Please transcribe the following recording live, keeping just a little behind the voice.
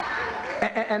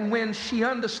And when she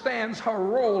understands her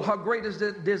role, her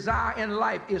greatest desire in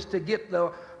life is to get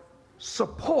the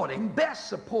best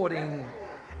supporting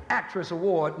actress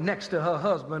award next to her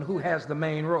husband, who has the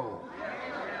main role.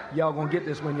 Y'all gonna get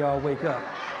this when y'all wake up.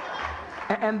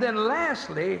 And then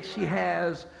lastly, she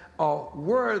has a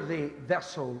worthy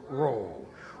vessel role.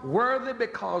 Worthy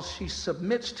because she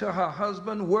submits to her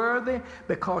husband. Worthy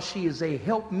because she is a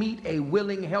helpmeet, a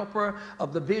willing helper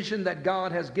of the vision that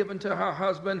God has given to her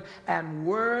husband. And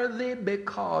worthy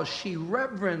because she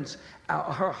reverences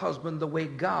her husband the way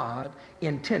God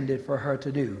intended for her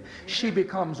to do. She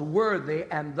becomes worthy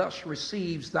and thus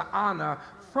receives the honor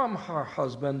from her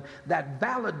husband that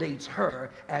validates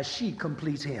her as she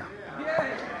completes him.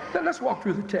 Then let's walk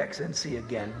through the text and see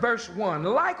again. Verse 1,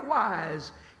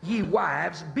 likewise, ye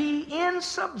wives, be in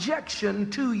subjection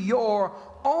to your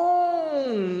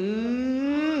own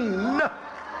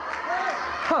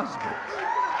husbands,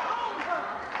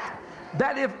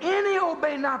 that if any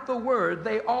obey not the word,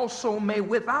 they also may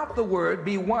without the word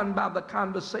be won by the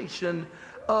conversation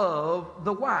of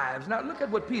the wives. Now look at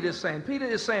what Peter is saying. Peter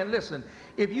is saying, listen,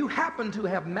 if you happen to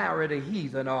have married a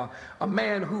heathen, or a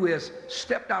man who has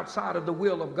stepped outside of the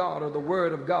will of God or the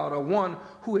word of God, or one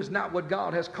who is not what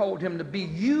God has called him to be,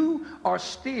 you are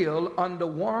still under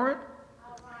warrant,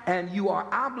 and you are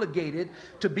obligated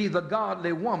to be the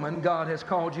godly woman God has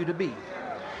called you to be.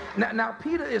 Now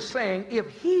Peter is saying, if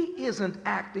he isn't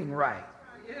acting right,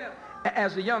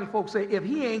 as the young folks say, if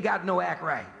he ain't got no act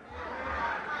right,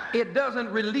 it doesn't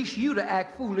release you to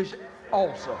act foolish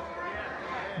also.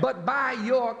 But by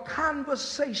your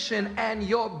conversation and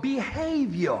your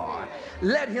behavior,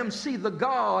 let him see the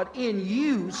God in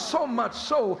you, so much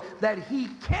so that he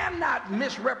cannot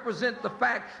misrepresent the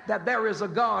fact that there is a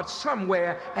God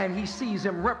somewhere, and he sees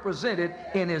him represented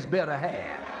in his better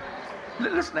half.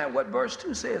 Listen to what verse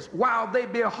 2 says. While they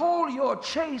behold your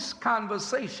chaste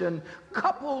conversation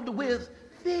coupled with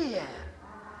fear.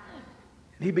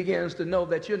 He begins to know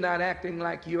that you're not acting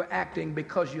like you're acting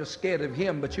because you're scared of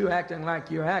him, but you're acting like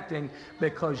you're acting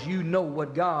because you know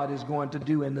what God is going to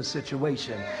do in the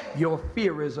situation. Your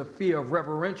fear is a fear of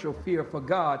reverential fear for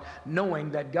God, knowing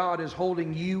that God is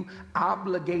holding you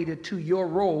obligated to your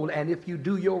role, and if you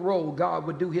do your role, God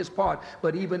would do his part.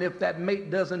 But even if that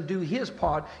mate doesn't do his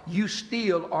part, you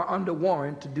still are under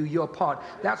warrant to do your part.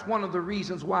 That's one of the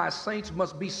reasons why saints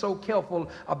must be so careful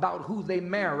about who they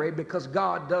marry, because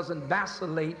God doesn't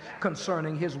vacillate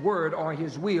concerning his word or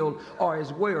his will or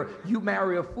his word. You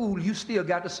marry a fool, you still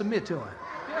got to submit to him.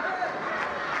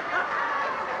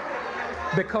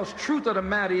 Because truth of the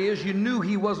matter is, you knew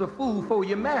he was a fool before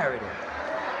you married him.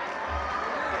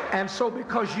 And so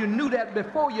because you knew that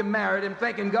before you married him,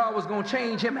 thinking God was going to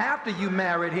change him after you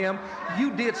married him,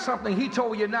 you did something he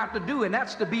told you not to do, and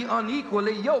that's to be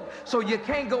unequally yoked. So you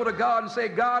can't go to God and say,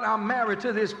 God, I'm married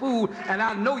to this fool, and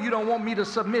I know you don't want me to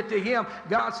submit to him.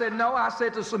 God said, no, I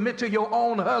said to submit to your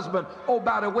own husband. Oh,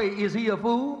 by the way, is he a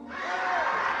fool?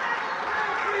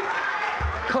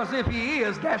 Because if he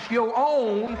is, that's your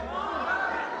own.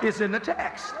 It's in the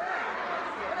text.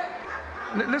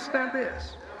 Listen to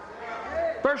this.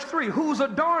 Verse 3, whose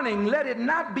adorning, let it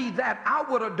not be that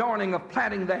outward adorning of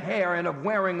plaiting the hair and of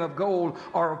wearing of gold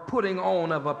or of putting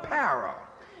on of apparel.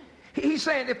 He's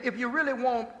saying if you really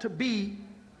want to be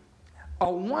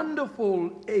a wonderful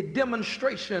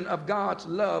demonstration of God's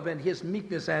love and his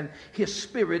meekness and his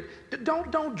spirit,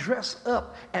 don't dress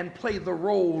up and play the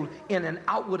role in an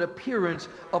outward appearance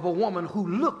of a woman who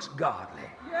looks godly.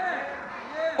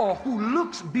 Or who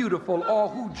looks beautiful, or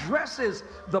who dresses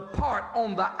the part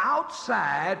on the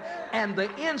outside and the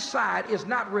inside is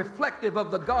not reflective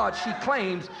of the God she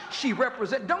claims she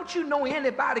represents. Don't you know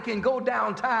anybody can go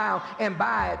downtown and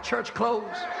buy church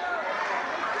clothes?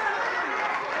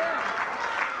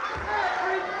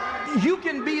 You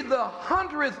can be the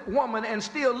 100th woman and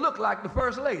still look like the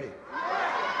first lady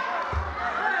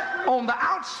on the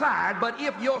outside, but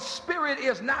if your spirit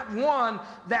is not one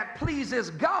that pleases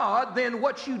God, then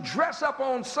what you dress up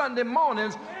on Sunday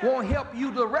mornings won't help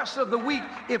you the rest of the week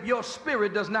if your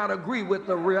spirit does not agree with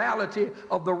the reality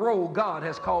of the role God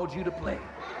has called you to play.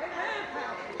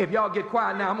 If y'all get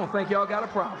quiet now, I'm going to think y'all got a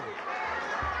problem.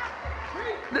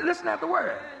 Listen at the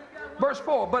word. Verse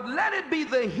 4, but let it be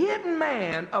the hidden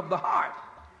man of the heart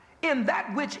in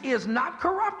that which is not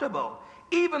corruptible,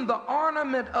 even the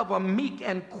ornament of a meek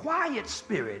and quiet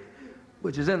spirit,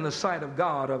 which is in the sight of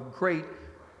God of great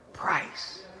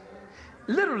price.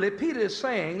 Literally, Peter is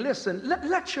saying, listen,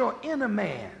 let your inner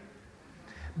man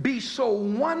be so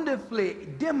wonderfully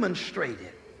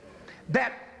demonstrated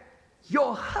that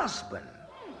your husband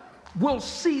will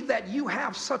see that you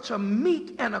have such a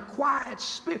meek and a quiet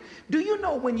spirit. Do you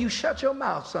know when you shut your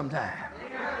mouth sometime?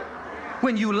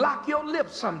 When you lock your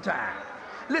lips sometime?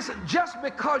 Listen, just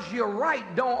because you're right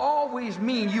don't always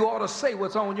mean you ought to say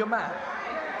what's on your mind.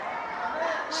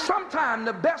 Sometimes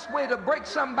the best way to break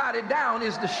somebody down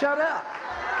is to shut up.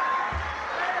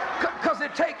 Because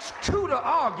it takes two to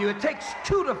argue. It takes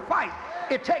two to fight.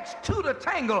 It takes two to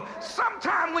tangle.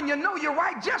 Sometimes when you know you're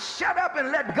right, just shut up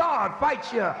and let God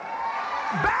fight your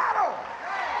battle.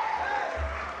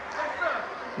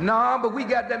 No, but we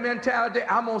got that mentality.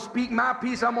 I'm going to speak my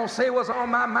piece. I'm going to say what's on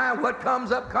my mind. What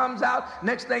comes up, comes out.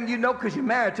 Next thing you know, because you're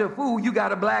married to a fool, you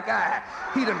got a black eye.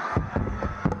 He done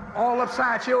all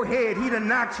upside your head. He done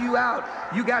knocked you out.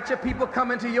 You got your people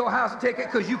coming to your house to take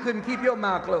it because you couldn't keep your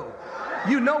mouth closed.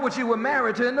 You know what you were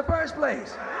married to in the first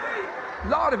place.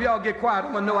 Lord, if y'all get quiet,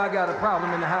 I'm going to know I got a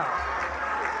problem in the house.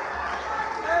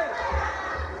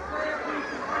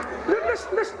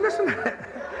 Listen to that.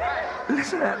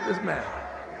 Listen to this man.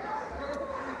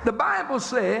 The Bible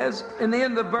says in the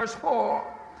end of verse 4,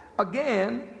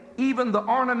 again, even the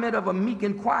ornament of a meek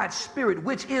and quiet spirit,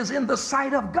 which is in the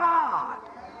sight of God,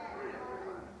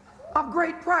 of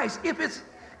great price. If it's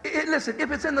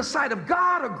in the sight of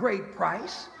God of great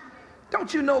price,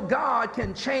 don't you know God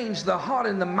can change the heart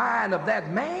and the mind of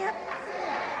that man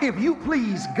if you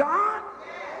please God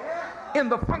in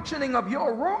the functioning of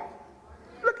your role?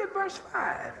 Look at verse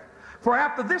 5. For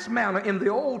after this manner in the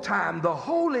old time, the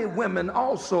holy women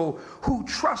also who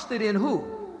trusted in who?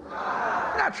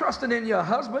 You're not trusting in your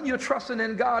husband, you're trusting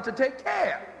in God to take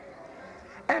care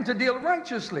and to deal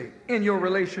righteously in your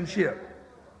relationship.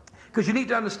 Because you need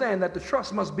to understand that the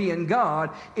trust must be in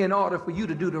God in order for you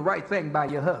to do the right thing by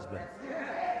your husband.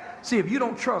 See, if you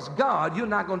don't trust God, you're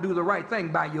not going to do the right thing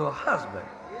by your husband.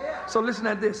 So listen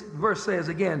at this. Verse says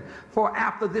again, for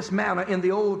after this manner in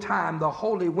the old time, the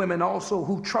holy women also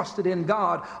who trusted in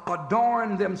God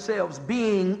adorned themselves,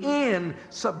 being in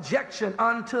subjection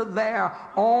unto their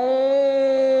own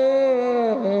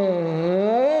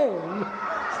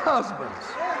husbands.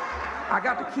 I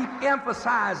got to keep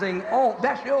emphasizing on.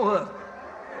 That's your husband.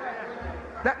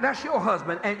 That's your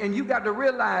husband, and you got to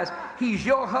realize he's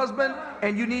your husband,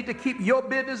 and you need to keep your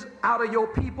business out of your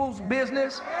people's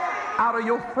business, out of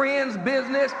your friends'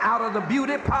 business, out of the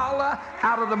beauty parlor,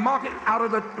 out of the market, out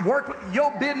of the work.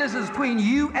 Your business is between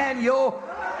you and your.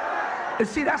 And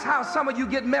see, that's how some of you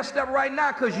get messed up right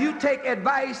now, because you take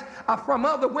advice from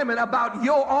other women about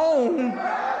your own.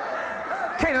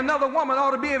 Can't another woman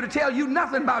ought to be able to tell you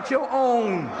nothing about your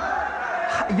own.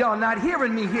 Y'all not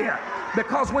hearing me here.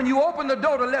 Because when you open the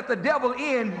door to let the devil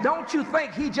in, don't you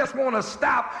think he just want to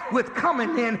stop with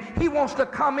coming in. He wants to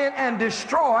come in and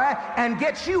destroy and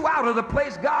get you out of the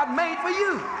place God made for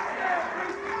you.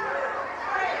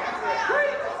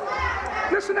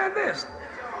 Listen at this.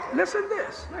 Listen to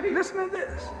this. Listen to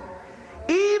this.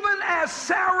 Even as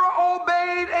Sarah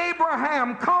obeyed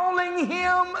Abraham, calling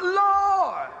him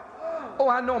Lord. Oh,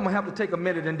 I know I'm going to have to take a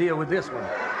minute and deal with this one.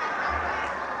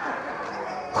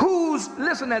 Whose,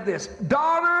 listen at this,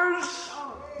 daughters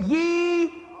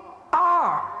ye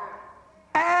are,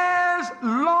 as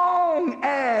long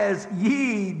as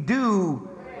ye do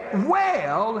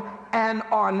well and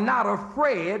are not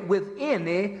afraid with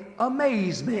any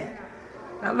amazement.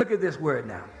 Now look at this word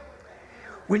now.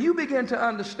 When you begin to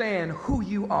understand who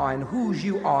you are and whose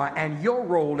you are and your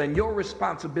role and your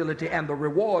responsibility and the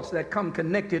rewards that come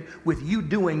connected with you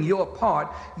doing your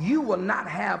part, you will not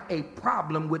have a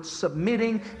problem with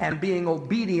submitting and being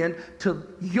obedient to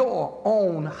your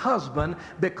own husband,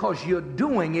 because you're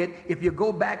doing it, if you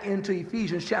go back into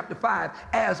Ephesians chapter 5,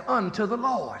 as unto the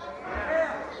Lord.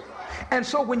 And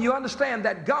so when you understand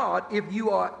that God, if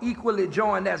you are equally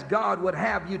joined as God would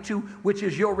have you to, which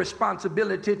is your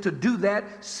responsibility to do that,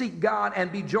 seek God and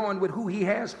be joined with who he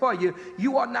has for you,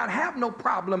 you ought not have no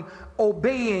problem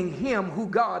obeying him who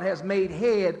God has made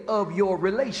head of your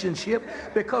relationship.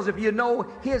 Because if you know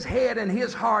his head and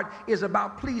his heart is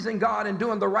about pleasing God and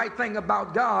doing the right thing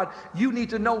about God, you need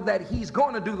to know that he's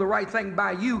going to do the right thing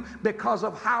by you because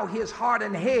of how his heart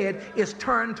and head is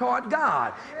turned toward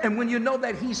God. And when you know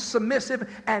that he's submissive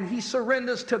and he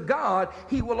surrenders to God,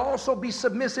 he will also be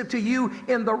submissive to you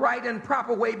in the right and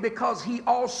proper way, because he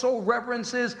also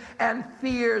reverences and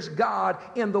fears God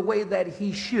in the way that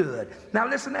he should. Now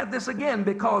listen at this again,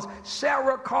 because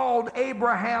Sarah called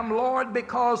Abraham Lord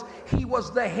because he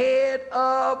was the head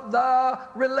of the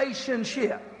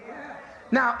relationship.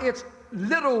 Now it's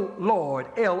little Lord,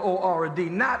 L-O-R-D,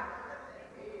 not.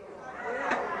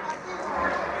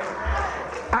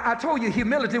 I told you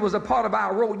humility was a part of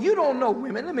our role. You don't know,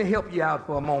 women. Let me help you out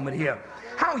for a moment here.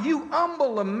 How you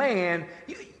humble a man.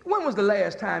 When was the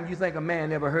last time you think a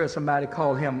man ever heard somebody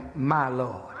call him my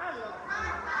Lord?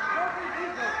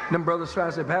 Them brothers try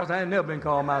to say, Pastor, I ain't never been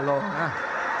called my Lord.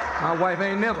 My wife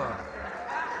ain't never.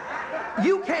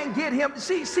 You can't get him.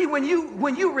 See, when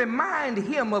you remind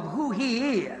him of who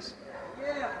he is,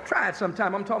 try it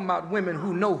sometime. I'm talking about women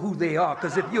who know who they are.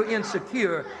 Because if you're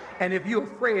insecure and if you're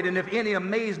afraid and if any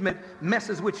amazement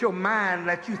messes with your mind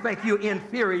that you think you're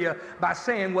inferior by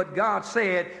saying what God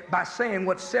said, by saying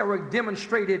what Sarah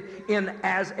demonstrated in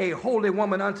as a holy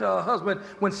woman unto her husband,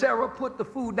 when Sarah put the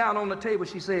food down on the table,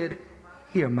 she said,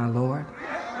 "Here, my Lord."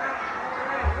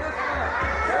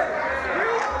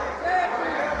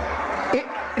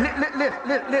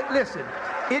 Listen,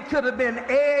 it could have been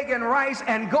egg and rice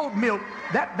and goat milk.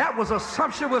 That was a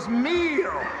sumptuous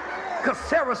meal, because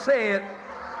Sarah said,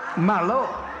 "My Lord."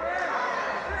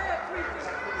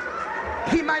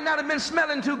 He might not have been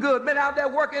smelling too good, been out there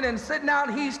working and sitting out,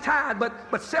 he's tired,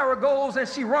 but Sarah goes and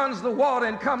she runs the water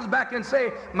and comes back and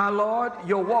say, "My Lord,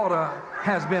 your water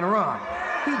has been run."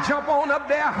 He jump on up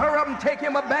there, hurry up and take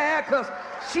him a bath, because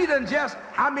she done just,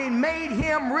 made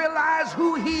him realize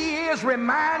who he is,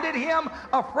 reminded him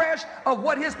afresh of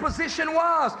what his position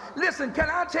was. Listen, can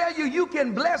I tell you, you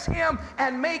can bless him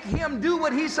and make him do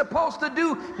what he's supposed to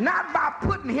do, not by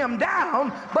putting him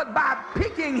down, but by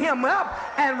picking him up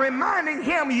and reminding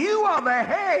him you are the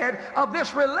head of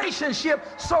this relationship.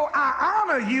 So I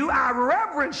honor you, I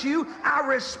reverence you, I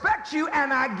respect you,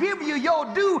 and I give you your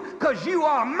due, because you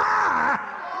are my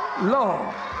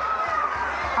Lord.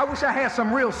 I wish I had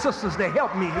some real sisters to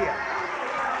help me here.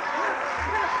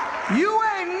 You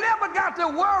ain't never got to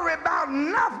worry about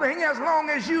nothing as long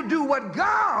as you do what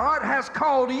God has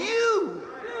called you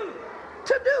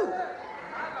to do.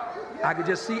 I can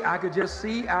just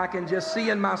see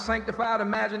in my sanctified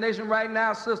imagination right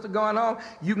now, sister, going on.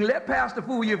 You can let Pastor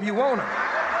fool you if you want to.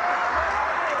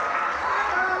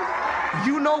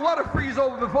 You know what to freeze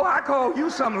over before I call you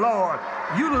some Lord.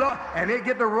 You Lord, and they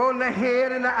get to rolling their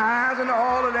head and the eyes and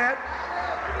all of that.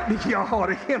 Y'all ought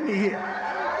to hear me here.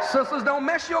 Sisters, don't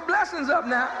mess your blessings up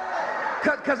now.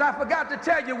 Because I forgot to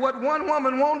tell you what one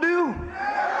woman won't do.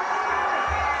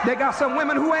 They got some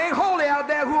women who ain't holy out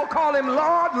there who will call him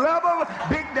Lord, lover,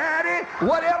 Big Daddy,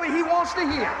 whatever he wants to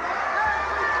hear.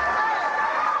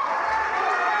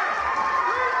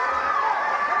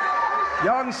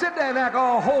 Y'all can sit there and act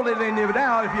all holy than you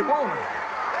now if you want to.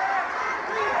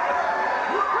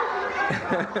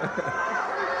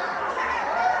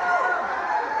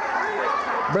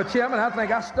 But Chairman, I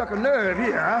think I struck a nerve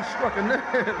here.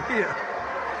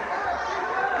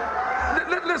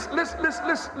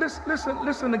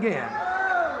 Listen again.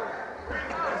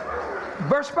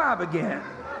 Verse 5 again.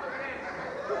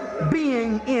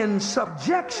 Being in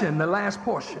subjection, the last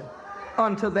portion,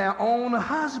 unto their own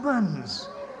husbands.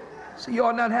 So you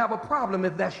ought not have a problem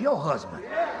if that's your husband.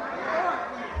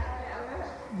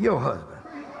 Your husband.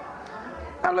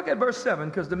 Now look at verse 7,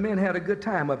 because the men had a good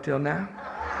time up till now.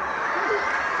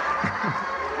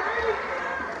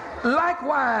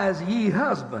 Likewise, ye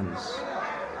husbands,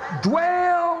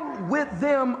 dwell with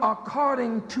them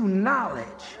according to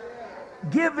knowledge,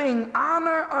 giving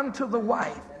honor unto the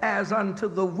wife as unto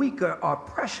the weaker or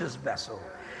precious vessel,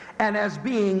 and as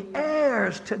being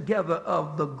heirs together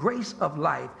of the grace of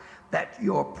life, that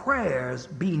your prayers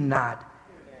be not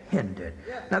hindered.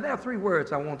 Now there are three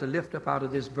words I want to lift up out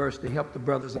of this verse to help the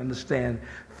brothers understand.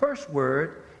 First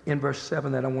word in verse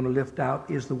 7 that I want to lift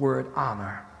out is the word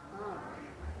honor.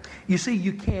 You see,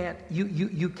 you can't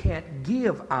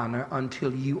give honor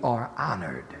until you are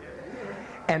honored.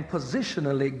 And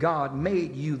positionally, God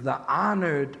made you the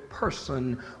honored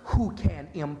person who can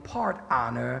impart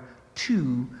honor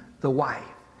to the wife.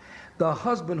 The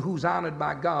husband who's honored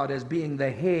by God as being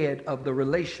the head of the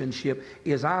relationship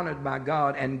is honored by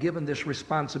God and given this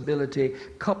responsibility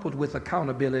coupled with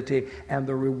accountability, and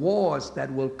the rewards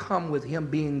that will come with him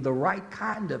being the right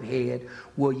kind of head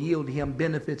will yield him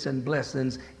benefits and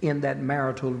blessings in that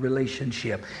marital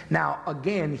relationship. Now,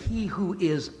 again, he who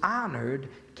is honored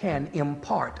can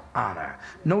impart honor.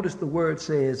 Notice the word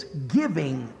says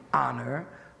giving honor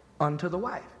unto the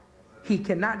wife. He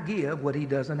cannot give what he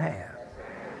doesn't have.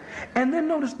 And then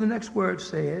notice the next word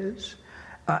says,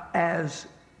 as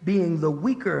being the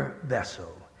weaker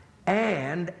vessel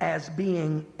and as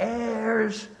being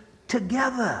heirs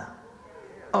together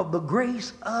of the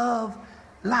grace of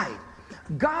life.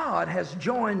 God has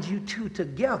joined you two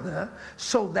together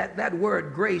so that that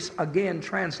word grace, again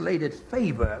translated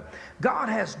favor, God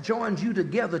has joined you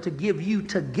together to give you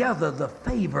together the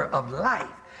favor of life,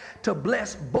 to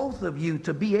bless both of you,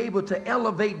 to be able to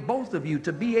elevate both of you,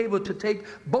 to be able to take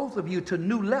both of you to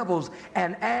new levels.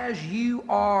 And as you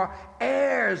are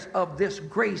heirs of this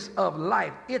grace of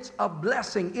life, it's a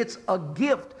blessing, it's a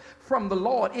gift from the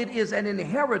Lord. It is an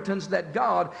inheritance that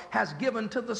God has given to the